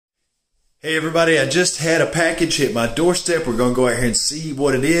Hey everybody, I just had a package hit my doorstep. We're going to go out here and see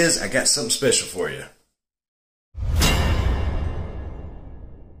what it is. I got something special for you.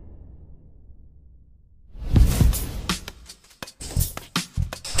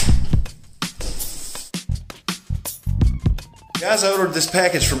 Guys, I ordered this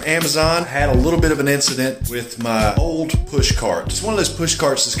package from Amazon. I had a little bit of an incident with my old push cart. It's one of those push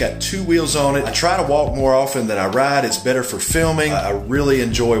carts that's got two wheels on it. I try to walk more often than I ride. It's better for filming. I really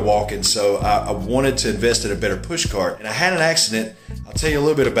enjoy walking, so I wanted to invest in a better push cart. And I had an accident. I'll tell you a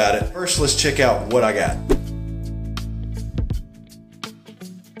little bit about it. First, let's check out what I got.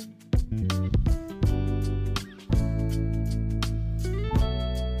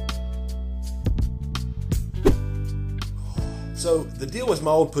 So the deal with my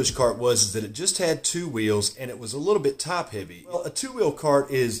old push cart was that it just had two wheels and it was a little bit top heavy. Well, a two-wheel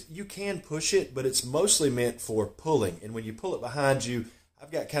cart is, you can push it, but it's mostly meant for pulling. And when you pull it behind you, I've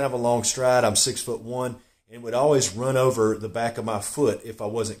got kind of a long stride. I'm 6'1", and it would always run over the back of my foot if I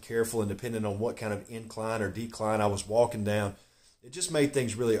wasn't careful, and depending on what kind of incline or decline I was walking down, it just made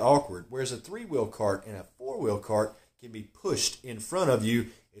things really awkward. Whereas a three-wheel cart and a four-wheel cart can be pushed in front of you.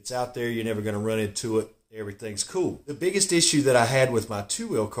 It's out there. You're never going to run into it. Everything's cool. The biggest issue that I had with my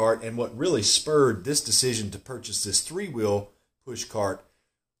two-wheel cart, and what really spurred this decision to purchase this three-wheel push cart,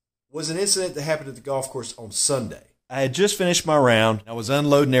 was an incident that happened at the golf course on Sunday. I had just finished my round. I was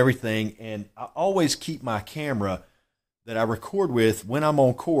unloading everything, and I always keep my camera that I record with when I'm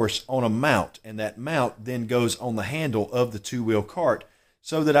on course on a mount, and that mount then goes on the handle of the two-wheel cart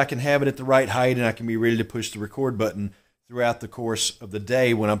so that I can have it at the right height and I can be ready to push the record button throughout the course of the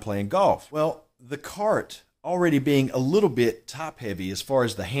day when I'm playing golf. Well, the cart already being a little bit top heavy as far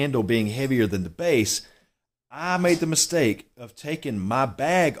as the handle being heavier than the base, I made the mistake of taking my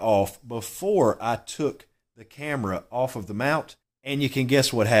bag off before I took the camera off of the mount, and you can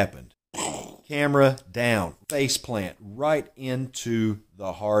guess what happened. Camera down, face plant right into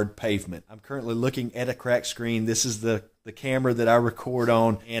the hard pavement. I'm currently looking at a cracked screen. This is the camera that I record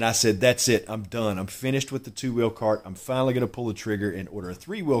on, and I said, that's it, I'm done. I'm finished with the two-wheel cart. I'm finally going to pull the trigger and order a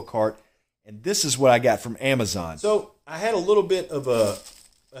three-wheel cart. And this is what I got from Amazon. So I had a little bit of a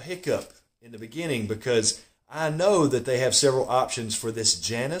hiccup in the beginning because I know that they have several options for this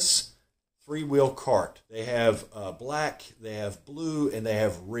JANUS three-wheel cart. They have black, they have blue, and they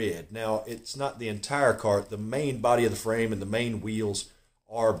have red. Now, it's not the entire cart. The main body of the frame and the main wheels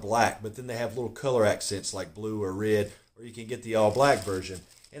are black, but then they have little color accents like blue or red, or you can get the all-black version.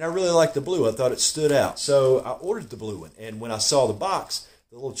 And I really like the blue. I thought it stood out. So I ordered the blue one, and when I saw the box,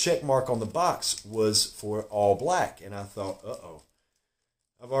 the little check mark on the box was for all black. And I thought, uh-oh,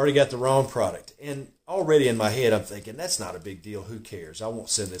 I've already got the wrong product. And already in my head, I'm thinking, that's not a big deal. Who cares? I won't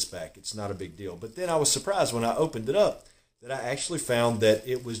send this back. It's not a big deal. But then I was surprised when I opened it up that I actually found that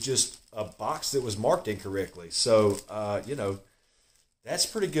it was just a box that was marked incorrectly. So, you know, that's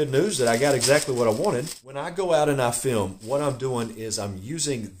pretty good news that I got exactly what I wanted. When I go out and I film, what I'm doing is I'm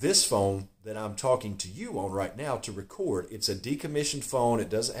using this phone that I'm talking to you on right now to record. It's a decommissioned phone.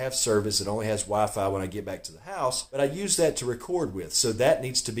 It doesn't have service. It only has Wi-Fi when I get back to the house. But I use that to record with. So that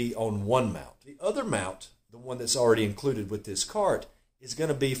needs to be on one mount. The other mount, the one that's already included with this cart, is going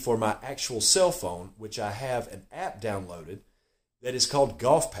to be for my actual cell phone, which I have an app downloaded that is called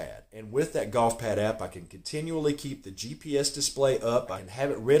Golf Pad. And with that Golf Pad app, I can continually keep the GPS display up. I can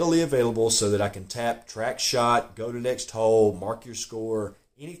have it readily available so that I can tap, track shot, go to next hole, mark your score.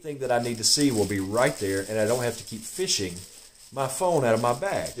 Anything that I need to see will be right there, and I don't have to keep fishing my phone out of my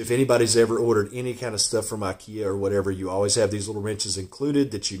bag. If anybody's ever ordered any kind of stuff from IKEA or whatever, you always have these little wrenches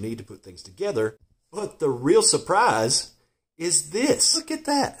included that you need to put things together. But the real surprise is this. Look at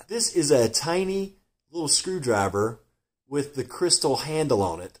that. This is a tiny little screwdriver with the crystal handle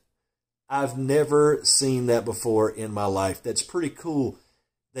on it. I've never seen that before in my life. That's pretty cool.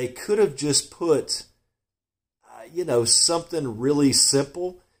 They could have just put, you know, something really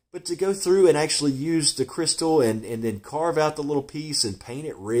simple, but to go through and actually use the crystal and then carve out the little piece and paint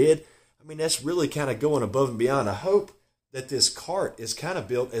it red, I mean, that's really kind of going above and beyond. I hope that this cart is kind of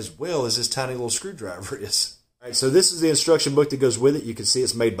built as well as this tiny little screwdriver is. All right, so this is the instruction book that goes with it. You can see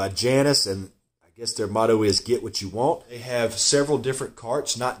it's made by JANUS, and I guess their motto is get what you want. They have several different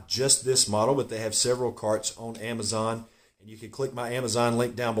carts, not just this model, but they have several carts on Amazon. And you can click my Amazon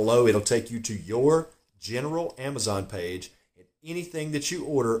link down below. It'll take you to your general Amazon page. And anything that you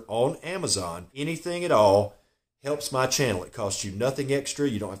order on Amazon, anything at all, helps my channel. It costs you nothing extra.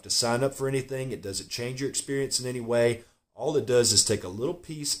 You don't have to sign up for anything. It doesn't change your experience in any way. All it does is take a little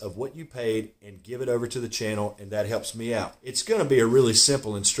piece of what you paid and give it over to the channel, and that helps me out. It's going to be a really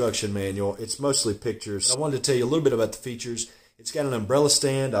simple instruction manual. It's mostly pictures. I wanted to tell you a little bit about the features. It's got an umbrella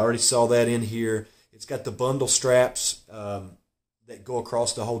stand. I already saw that in here. It's got the bundle straps that go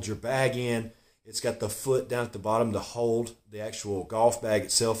across to hold your bag in. It's got the foot down at the bottom to hold the actual golf bag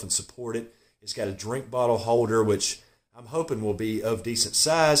itself and support it. It's got a drink bottle holder, which I'm hoping will be of decent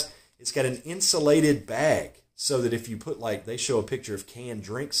size. It's got an insulated bag so that if you put, like, they show a picture of canned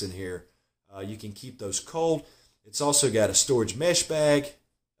drinks in here, you can keep those cold. It's also got a storage mesh bag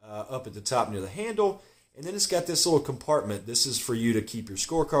up at the top near the handle. And then it's got this little compartment. This is for you to keep your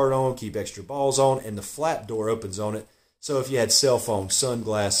scorecard on, keep extra balls on, and the flap door opens on it. So if you had cell phones,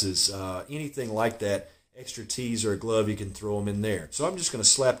 sunglasses, anything like that, extra tees or a glove, you can throw them in there. So I'm just going to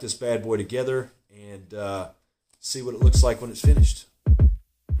slap this bad boy together and see what it looks like when it's finished.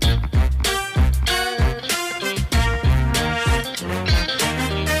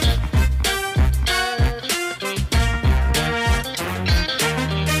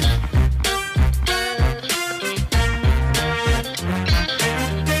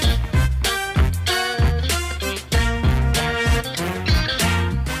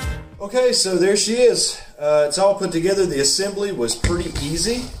 Okay, so there she is. It's all put together. The assembly was pretty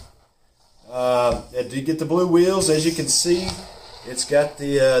easy. It did get the blue wheels, as you can see. It's got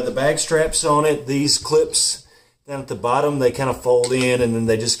the bag straps on it. These clips down at the bottom, they kind of fold in and then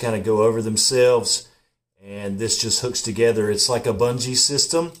they just kind of go over themselves. And this just hooks together. It's like a bungee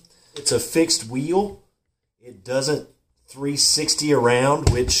system. It's a fixed wheel. It doesn't 360 around,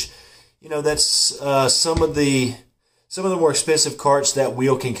 which, you know, that's some of the more expensive carts, that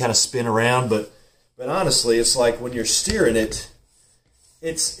wheel can kind of spin around, but honestly, it's like when you're steering it,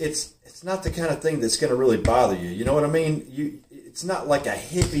 it's not the kind of thing that's going to really bother you. You know what I mean? It's not like a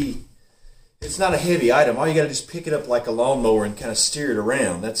heavy. It's not a heavy item. All you got to just pick it up like a lawnmower and kind of steer it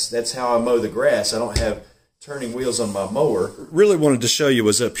around. That's how I mow the grass. I don't have turning wheels on my mower. Really wanted to show you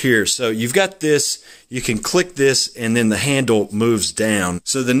what's up here. So you've got this. You can click this, and then the handle moves down.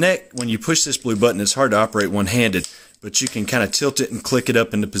 So the neck, when you push this blue button, it's hard to operate one-handed. But you can kind of tilt it and click it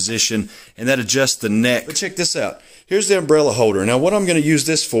up into position, and that adjusts the neck. But check this out. Here's the umbrella holder. Now, what I'm going to use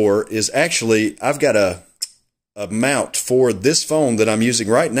this for is actually, I've got a mount for this phone that I'm using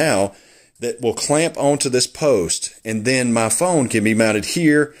right now that will clamp onto this post, and then my phone can be mounted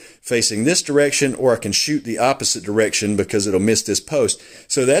here facing this direction, or I can shoot the opposite direction because it'll miss this post.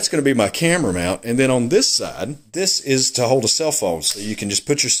 So that's going to be my camera mount. And then on this side, this is to hold a cell phone. So you can just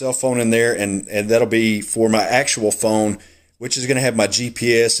put your cell phone in there, and that'll be for my actual phone, which is going to have my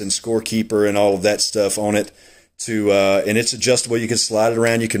GPS and scorekeeper and all of that stuff on it. And it's adjustable. You can slide it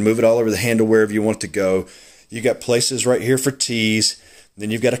around. You can move it all over the handle wherever you want it to go. You got places right here for tees. Then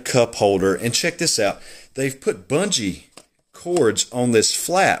you've got a cup holder. And check this out. They've put bungee cords on this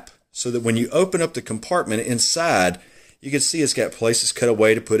flap so that when you open up the compartment inside, you can see it's got places cut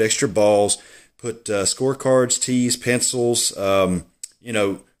away to put extra balls, put scorecards, tees, pencils, you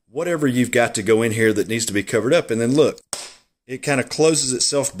know, whatever you've got to go in here that needs to be covered up. And then look, it kind of closes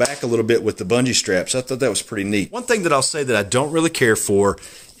itself back a little bit with the bungee straps. I thought that was pretty neat. One thing that I'll say that I don't really care for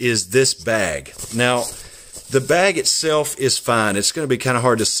is this bag. Now, the bag itself is fine. It's going to be kind of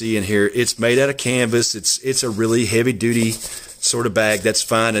hard to see in here. It's made out of canvas. It's a really heavy-duty sort of bag. That's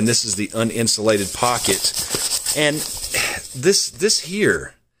fine. And this is the uninsulated pocket. And this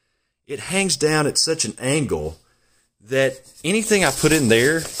here, it hangs down at such an angle that anything I put in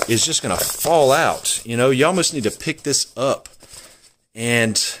there is just going to fall out. You know, you almost need to pick this up.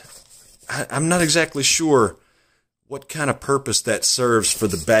 And I'm not exactly sure what kind of purpose that serves for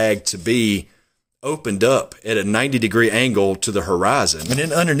the bag to be opened up at a 90-degree angle to the horizon. And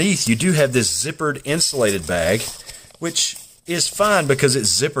then underneath, you do have this zippered insulated bag, which is fine because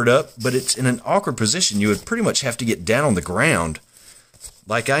it's zippered up, but it's in an awkward position. You would pretty much have to get down on the ground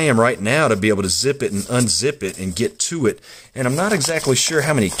like I am right now to be able to zip it and unzip it and get to it. And I'm not exactly sure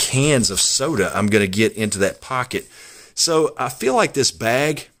how many cans of soda I'm going to get into that pocket. So I feel like this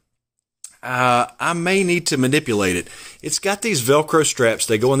bag, I may need to manipulate it. It's got these Velcro straps.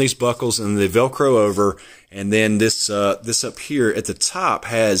 They go on these buckles and they Velcro over. And then this up here at the top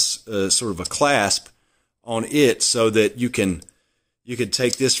has sort of a clasp on it so that you can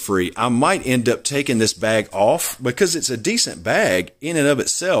take this free. I might end up taking this bag off because it's a decent bag in and of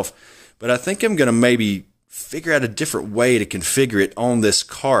itself. But I think I'm going to maybe figure out a different way to configure it on this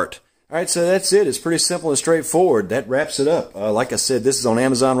cart. All right, so that's it. It's pretty simple and straightforward. That wraps it up. Like I said, this is on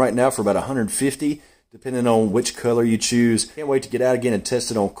Amazon right now for about $150, depending on which color you choose. Can't wait to get out again and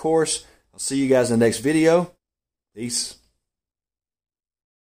test it on course. I'll see you guys in the next video. Peace.